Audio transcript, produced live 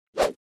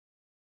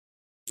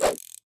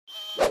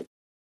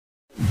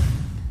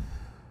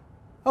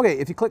Okay,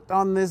 if you clicked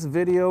on this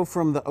video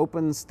from the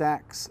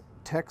OpenStax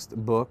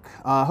textbook,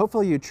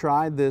 hopefully you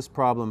tried this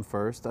problem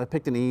first. I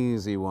picked an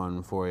easy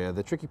one for you.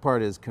 The tricky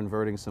part is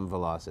converting some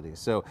velocity.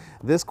 So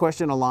this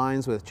question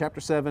aligns with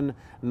chapter 7,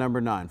 number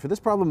 9. For this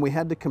problem, we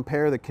had to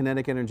compare the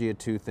kinetic energy of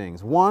two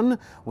things. One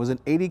was an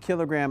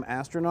 80-kilogram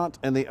astronaut,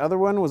 and the other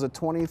one was a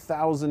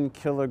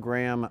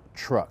 20,000-kilogram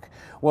truck.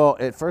 Well,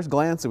 at first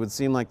glance, it would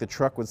seem like the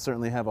truck would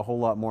certainly have a whole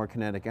lot more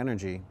kinetic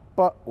energy,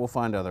 but we'll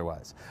find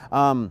otherwise.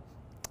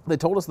 They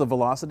told us the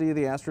velocity of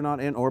the astronaut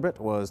in orbit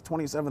was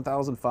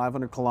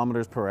 27,500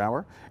 kilometers per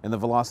hour, and the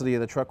velocity of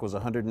the truck was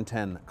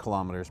 110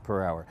 kilometers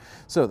per hour.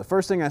 So the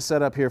first thing I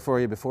set up here for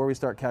you before we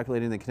start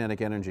calculating the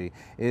kinetic energy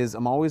is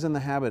I'm always in the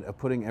habit of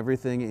putting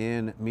everything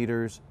in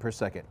meters per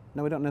second.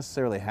 Now, we don't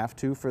necessarily have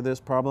to for this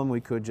problem. We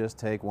could just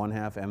take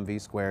 1/2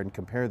 mv squared and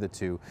compare the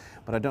two,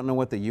 but I don't know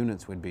what the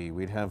units would be.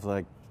 We'd have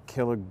like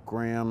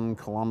kilogram,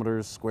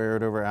 kilometers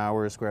squared over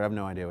hours squared. I have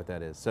no idea what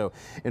that is. So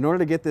in order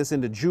to get this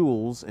into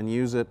joules and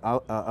use it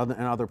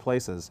in other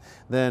places,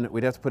 then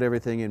we'd have to put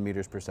everything in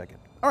meters per second.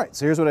 All right,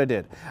 so here's what I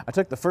did. I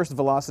took the first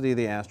velocity of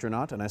the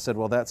astronaut and I said,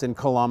 well, that's in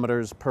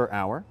kilometers per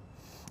hour.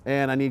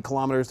 And I need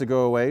kilometers to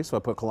go away, so I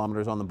put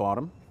kilometers on the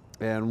bottom.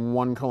 And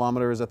 1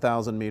 kilometer is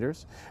 1,000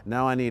 meters.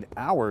 Now I need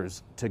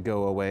hours to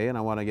go away, and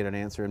I want to get an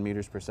answer in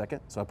meters per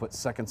second. So I put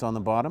seconds on the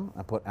bottom,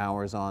 I put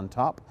hours on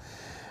top.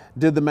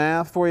 Did the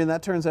math for you, and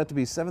that turns out to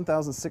be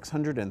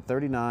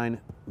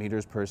 7,639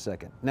 meters per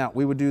second. Now,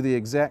 we would do the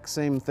exact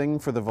same thing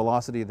for the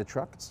velocity of the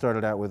truck. It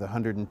started out with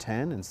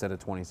 110 instead of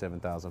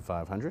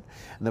 27,500.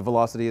 And the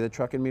velocity of the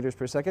truck in meters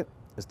per second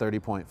is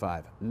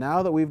 30.5.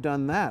 Now that we've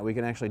done that, we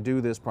can actually do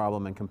this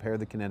problem and compare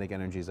the kinetic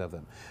energies of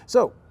them.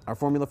 So, our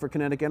formula for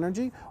kinetic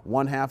energy,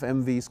 1/2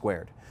 mv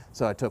squared.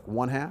 So I took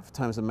 1/2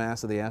 times the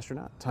mass of the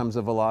astronaut times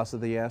the velocity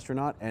of the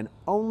astronaut and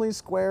only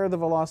square the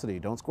velocity.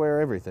 Don't square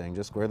everything,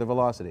 just square the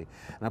velocity.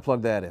 And I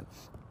plugged that in.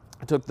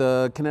 I took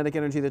the kinetic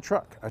energy of the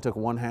truck. I took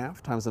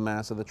 1/2 times the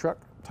mass of the truck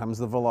times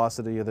the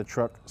velocity of the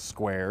truck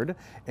squared.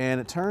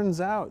 And it turns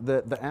out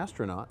that the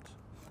astronaut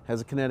has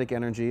a kinetic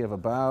energy of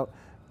about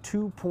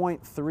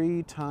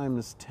 2.3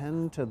 times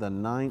 10 to the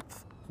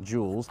 9th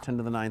joules. 10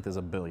 to the 9th is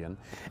a billion.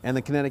 And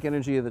the kinetic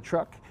energy of the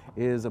truck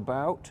is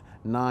about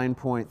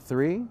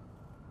 9.3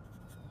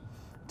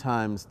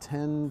 times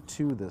 10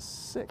 to the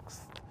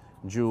 6th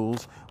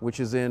joules, which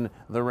is in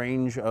the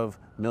range of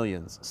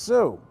millions.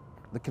 So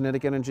the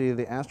kinetic energy of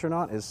the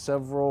astronaut is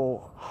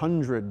several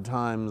hundred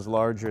times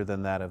larger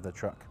than that of the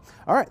truck.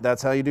 All right,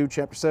 that's how you do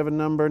chapter 7,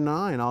 number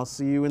 9. I'll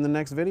see you in the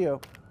next video.